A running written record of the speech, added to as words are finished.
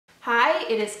Hi,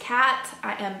 it is Kat.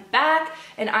 I am back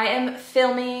and I am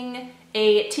filming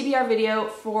a TBR video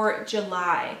for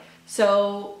July.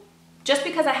 So just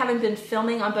because I haven't been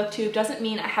filming on BookTube doesn't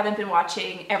mean I haven't been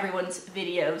watching everyone's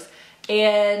videos.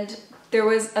 And there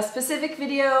was a specific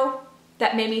video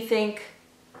that made me think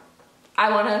I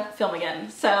want to film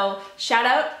again. So shout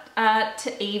out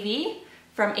to Avi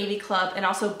from AV Club and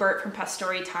also Bert from Past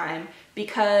Story Time,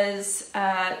 because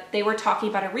they were talking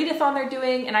about a readathon they're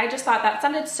doing, and I just thought that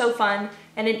sounded so fun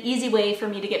and an easy way for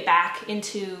me to get back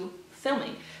into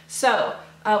filming. So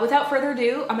without further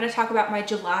ado, I'm going to talk about my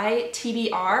July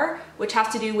TBR, which has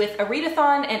to do with a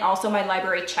readathon and also my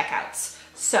library checkouts.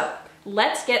 So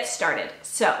let's get started.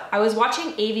 So I was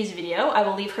watching Avi's video. I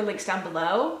will leave her links down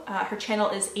below. Her channel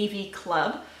is AV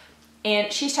Club,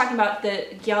 and she's talking about the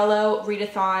Giallo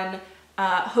Readathon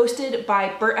hosted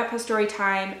by Bert at Past Story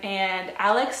Time and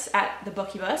Alex at the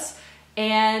Bookybus,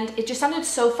 and it just sounded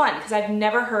so fun because I've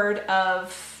never heard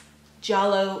of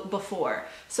Giallo before.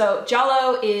 So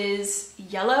Giallo is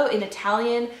yellow in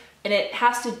Italian, and it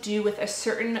has to do with a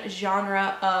certain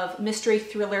genre of mystery,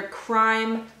 thriller,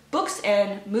 crime books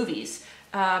and movies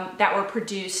that were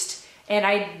produced, and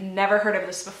I'd never heard of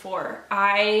this before.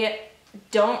 I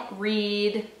don't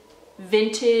read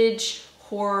vintage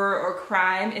horror or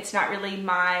crime. It's not really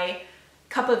my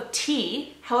cup of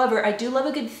tea. However, I do love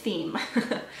a good theme.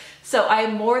 So I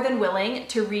am more than willing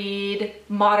to read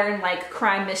modern, like,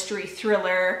 crime, mystery,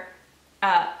 thriller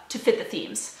to fit the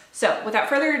themes. So without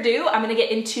further ado, I'm gonna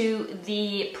get into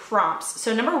the prompts.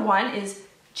 So number one is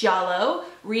Giallo,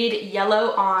 read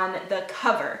yellow on the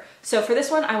cover. So for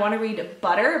this one, I want to read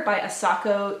Butter by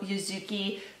Asako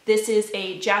Yuzuki. This is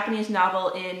a Japanese novel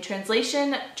in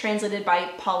translation, translated by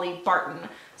Polly Barton.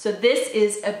 So this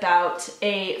is about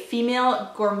a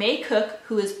female gourmet cook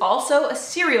who is also a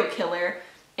serial killer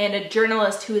and a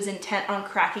journalist who is intent on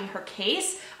cracking her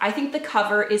case. I think the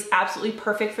cover is absolutely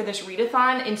perfect for this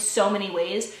readathon in so many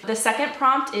ways. The second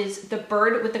prompt is the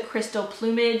bird with the crystal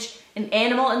plumage, an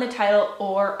animal in the title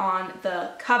or on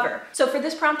the cover. So for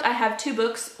this prompt, I have two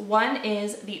books. One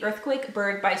is The Earthquake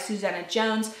Bird by Susanna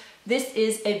Jones. This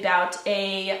is about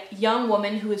a young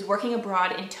woman who is working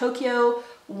abroad in Tokyo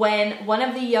when one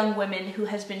of the young women who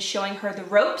has been showing her the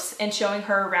ropes and showing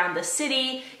her around the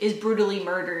city is brutally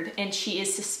murdered, and she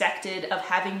is suspected of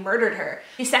having murdered her.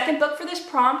 The second book for this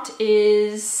prompt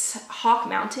is Hawk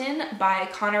Mountain by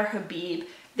Connor Habib.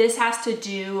 This has to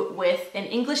do with an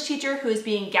English teacher who is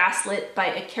being gaslit by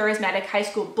a charismatic high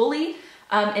school bully.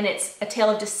 And it's a tale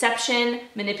of deception,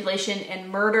 manipulation, and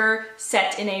murder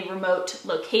set in a remote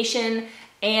location.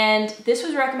 And this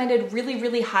was recommended really,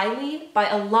 really highly by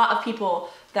a lot of people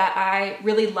that I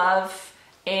really love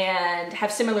and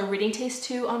have similar reading taste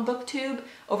to on BookTube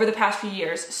over the past few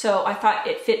years. So I thought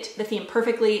it fit the theme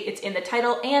perfectly. It's in the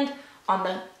title and on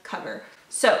the cover.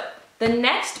 So the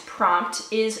next prompt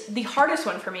is the hardest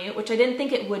one for me, which I didn't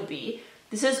think it would be.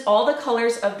 This is All the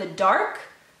Colors of the Dark.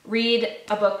 Read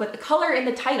a book with the color in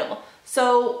the title.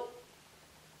 So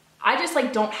I just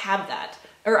don't have that.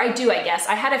 Or I do, I guess.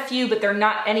 I had a few, but they're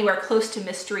not anywhere close to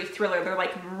mystery thriller. They're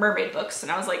like mermaid books.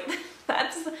 And I was like,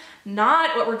 that's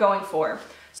not what we're going for.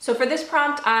 So for this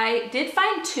prompt, I did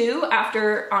find two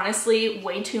after honestly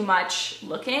way too much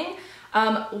looking.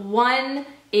 One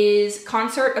is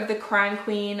Consort of the Crime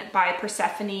Queen by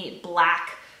Persephone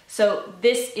Black. So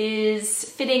this is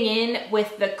fitting in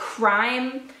with the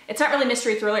crime. It's not really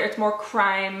mystery thriller, it's more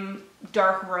crime,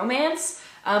 dark romance.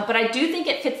 But I do think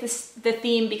it fits the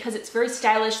theme because it's very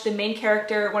stylish. The main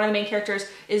character, one of the main characters,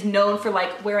 is known for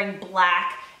wearing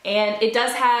black, and it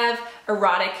does have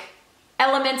erotic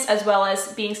elements as well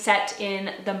as being set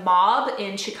in the mob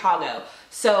in Chicago.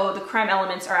 So the crime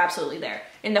elements are absolutely there.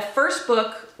 In the first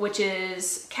book, which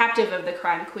is Captive of the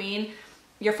Crime Queen,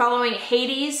 you're following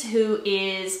Hades, who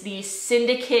is the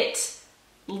syndicate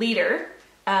leader,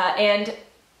 and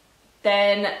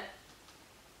then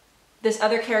this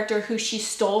other character who she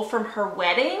stole from her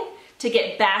wedding to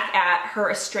get back at her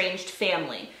estranged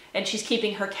family. And she's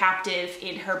keeping her captive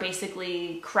in her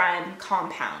basically crime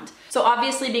compound. So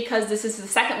obviously, because this is the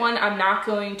second one, I'm not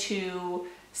going to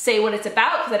say what it's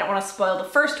about because I don't want to spoil the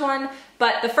first one.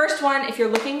 But the first one, if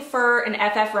you're looking for an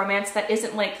FF romance that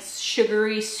isn't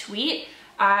sugary sweet,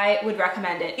 I would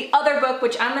recommend it. The other book,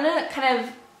 which I'm gonna kind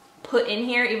of put in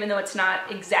here even though it's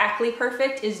not exactly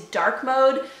perfect, is Dark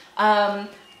Mode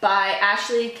by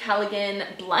Ashley Kalagian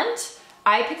Blunt.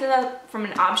 I picked it up from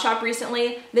an ob shop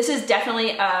recently. This is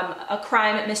definitely a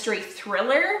crime mystery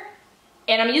thriller,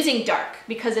 and I'm using dark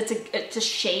because it's a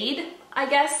shade, I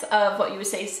guess, of what you would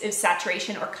say is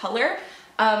saturation or color.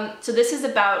 So this is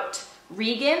about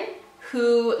Regan,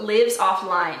 who lives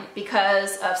offline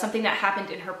because of something that happened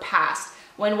in her past,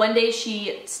 when one day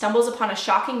she stumbles upon a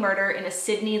shocking murder in a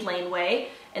Sydney laneway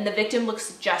and the victim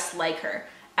looks just like her.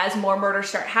 As more murders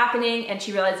start happening and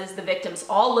she realizes the victims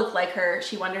all look like her,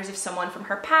 she wonders if someone from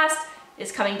her past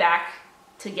is coming back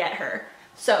to get her.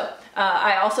 So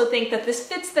I also think that this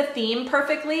fits the theme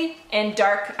perfectly, and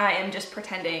dark, I am just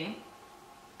pretending,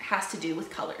 has to do with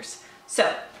colors.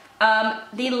 So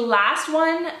the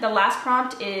last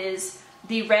prompt is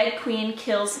the Red Queen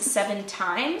kills 7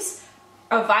 times,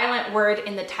 a violent word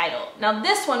in the title. Now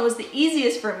this one was the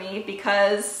easiest for me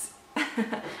because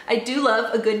I do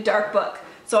love a good dark book.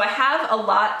 So I have a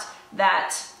lot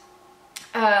that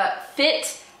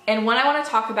fit, and one I want to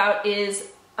talk about is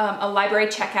a library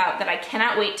checkout that I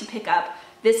cannot wait to pick up.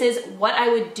 This is What I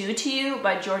Would Do to You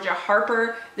by Georgia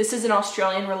Harper. This is an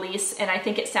Australian release, and I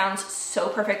think it sounds so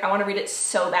perfect. I want to read it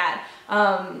so bad.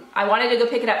 I wanted to go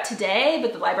pick it up today,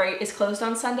 but the library is closed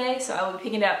on Sunday, so I will be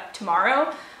picking it up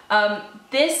tomorrow.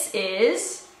 This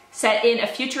is set in a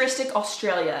futuristic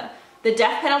Australia. The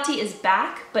death penalty is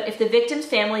back, but if the victim's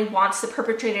family wants the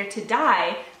perpetrator to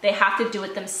die, they have to do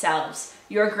it themselves.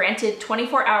 You are granted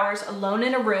 24 hours alone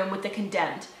in a room with the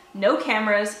condemned. No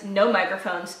cameras, no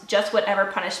microphones, just whatever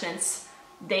punishments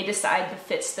they decide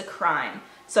befits the crime.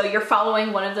 So you're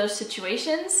following one of those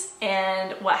situations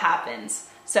and what happens.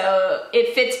 So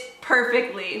it fits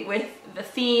perfectly with the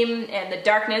theme and the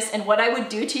darkness, and What I Would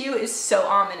Do to You is so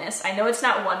ominous. I know it's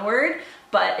not one word,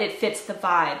 but it fits the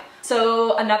vibe.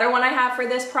 So another one I have for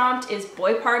this prompt is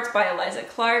Boy Parts by Eliza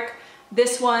Clark.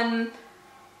 This one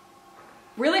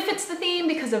really fits the theme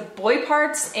because of boy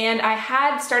parts, and I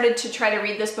had started to try to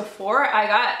read this before. I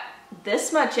got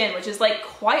this much in, which is like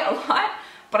quite a lot,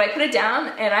 but I put it down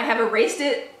and I have erased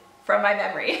it from my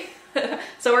memory.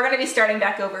 So we're gonna be starting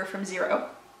back over from zero.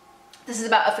 This is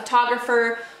about a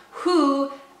photographer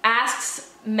who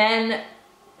asks men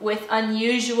with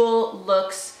unusual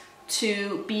looks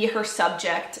to be her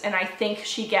subject, and I think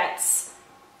she gets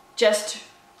just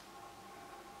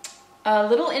a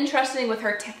little interesting with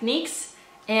her techniques,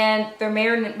 and there may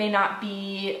or may not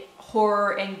be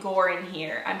horror and gore in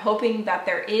here. I'm hoping that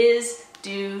there is,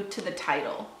 due to the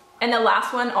title. And the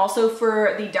last one, also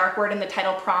for the dark word in the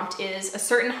title prompt, is A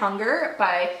Certain Hunger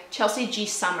by Chelsea G.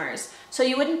 Summers. So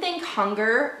you wouldn't think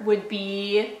hunger would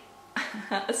be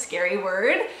a scary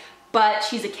word, but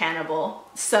she's a cannibal,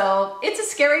 so it's a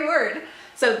scary word.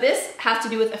 So this has to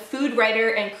do with a food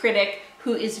writer and critic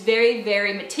who is very,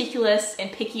 very meticulous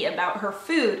and picky about her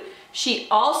food. She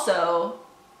also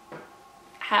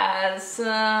has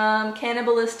some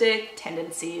cannibalistic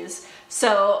tendencies.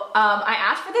 So I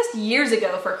asked for this years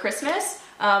ago for Christmas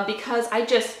because I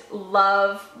just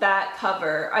love that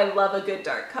cover. I love a good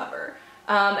dark cover.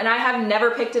 And I have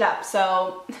never picked it up,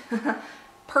 so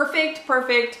perfect,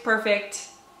 perfect, perfect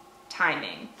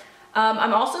timing.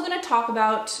 I'm also going to talk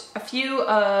about a few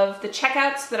of the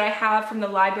checkouts that I have from the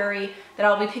library that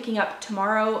I'll be picking up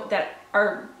tomorrow that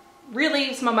are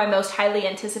really some of my most highly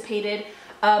anticipated.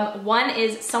 One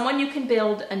is Someone You Can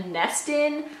Build a Nest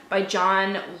In by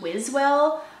John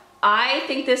Wiswell. I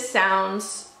think this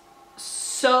sounds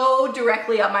so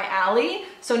directly up my alley.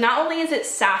 So not only is it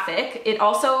sapphic, it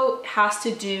also has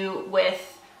to do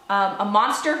with a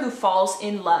monster who falls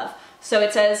in love. So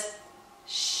it says,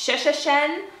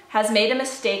 Sheshashen has made a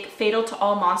mistake fatal to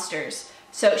all monsters.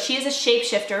 So she is a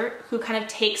shapeshifter who kind of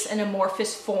takes an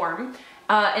amorphous form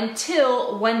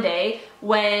until one day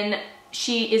when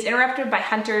she is interrupted by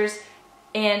hunters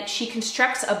and she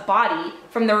constructs a body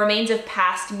from the remains of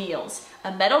past meals.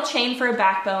 A metal chain for a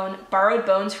backbone, borrowed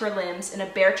bones for limbs, and a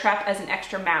bear trap as an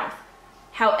extra mouth.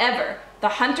 However, the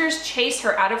hunters chase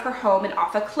her out of her home and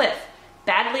off a cliff.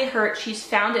 Badly hurt, she's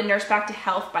found and nursed back to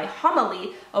health by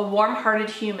Homily, a warm-hearted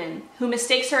human who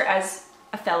mistakes her as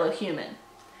a fellow human.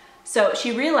 So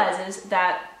she realizes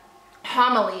that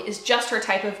Homily is just her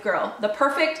type of girl, the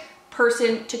perfect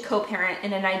person to co-parent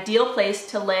in an ideal place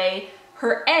to lay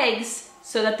her eggs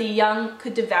so that the young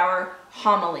could devour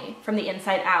Homily from the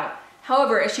inside out.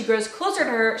 However, as she grows closer to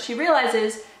her, she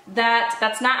realizes that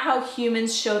that's not how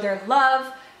humans show their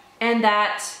love, and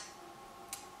that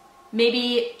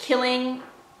maybe killing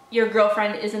your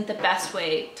girlfriend isn't the best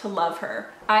way to love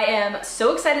her. I am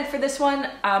so excited for this one.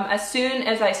 As soon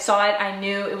as I saw it, I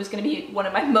knew it was going to be one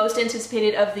of my most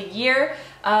anticipated of the year,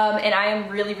 and I am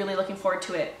really, really looking forward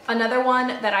to it. Another one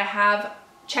that I have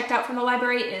checked out from the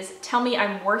library is Tell Me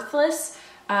I'm Worthless,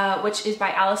 which is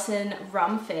by Alison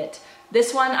Rumfitt.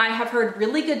 This one I have heard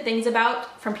really good things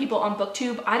about from people on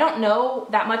BookTube. I don't know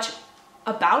that much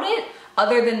about it,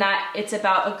 other than that it's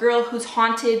about a girl who's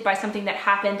haunted by something that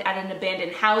happened at an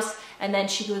abandoned house, and then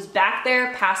she goes back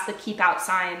there past the keep out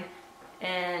sign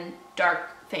and dark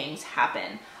things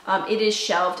happen. It is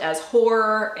shelved as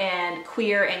horror and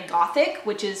queer and gothic,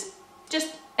 which is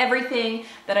just everything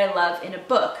that I love in a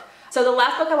book. So the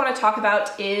last book I want to talk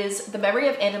about is The Memory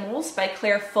of Animals by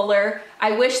Claire Fuller.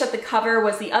 I wish that the cover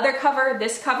was the other cover.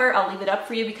 This cover, I'll leave it up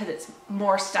for you because it's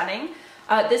more stunning.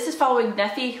 This is following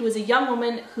Neffy, who is a young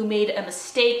woman who made a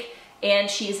mistake and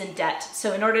she is in debt.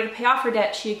 So in order to pay off her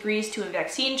debt, she agrees to a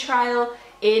vaccine trial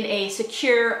in a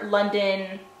secure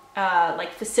London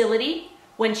facility.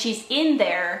 When she's in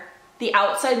there, the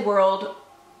outside world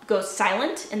goes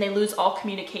silent and they lose all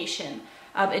communication.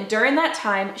 And during that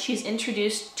time, she's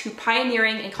introduced to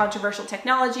pioneering and controversial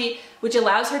technology, which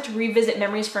allows her to revisit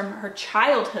memories from her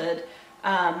childhood.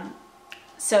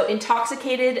 So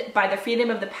intoxicated by the freedom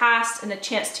of the past and the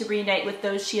chance to reunite with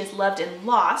those she has loved and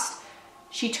lost,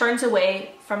 she turns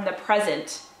away from the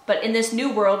present. But in this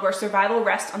new world where survival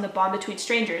rests on the bond between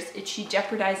strangers, is she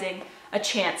jeopardizing a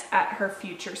chance at her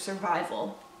future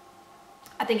survival?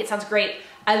 I think it sounds great.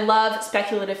 I love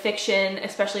speculative fiction,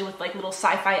 especially with like little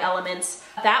sci-fi elements.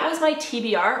 That was my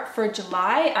TBR for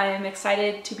July. I am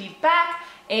excited to be back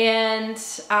and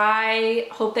I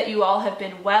hope that you all have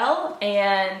been well,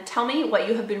 and tell me what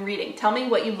you have been reading. Tell me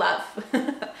what you love.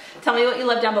 Tell me what you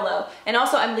love down below. And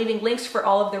also I'm leaving links for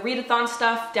all of the readathon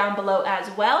stuff down below as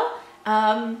well.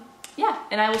 Yeah,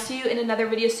 and I will see you in another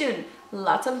video soon.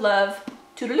 Lots of love.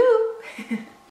 Toodaloo!